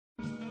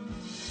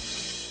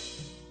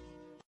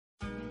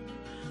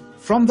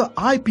From the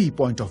IP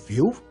point of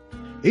view,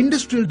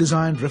 industrial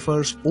design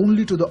refers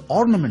only to the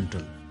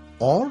ornamental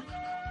or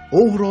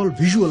overall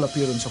visual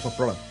appearance of a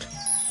product.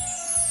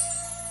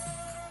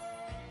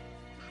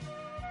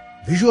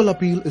 Visual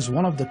appeal is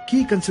one of the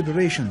key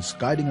considerations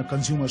guiding a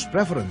consumer's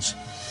preference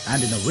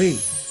and, in a way,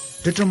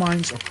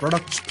 determines a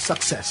product's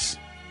success.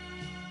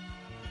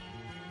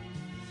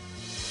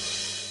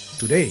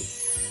 Today,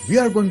 we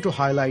are going to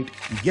highlight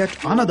yet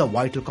another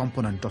vital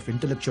component of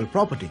intellectual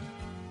property,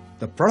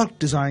 the product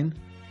design,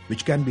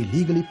 which can be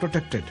legally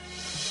protected.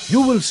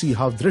 You will see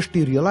how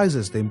Drishti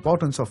realizes the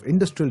importance of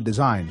industrial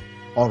design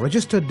or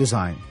registered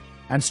design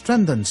and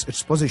strengthens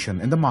its position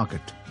in the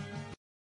market.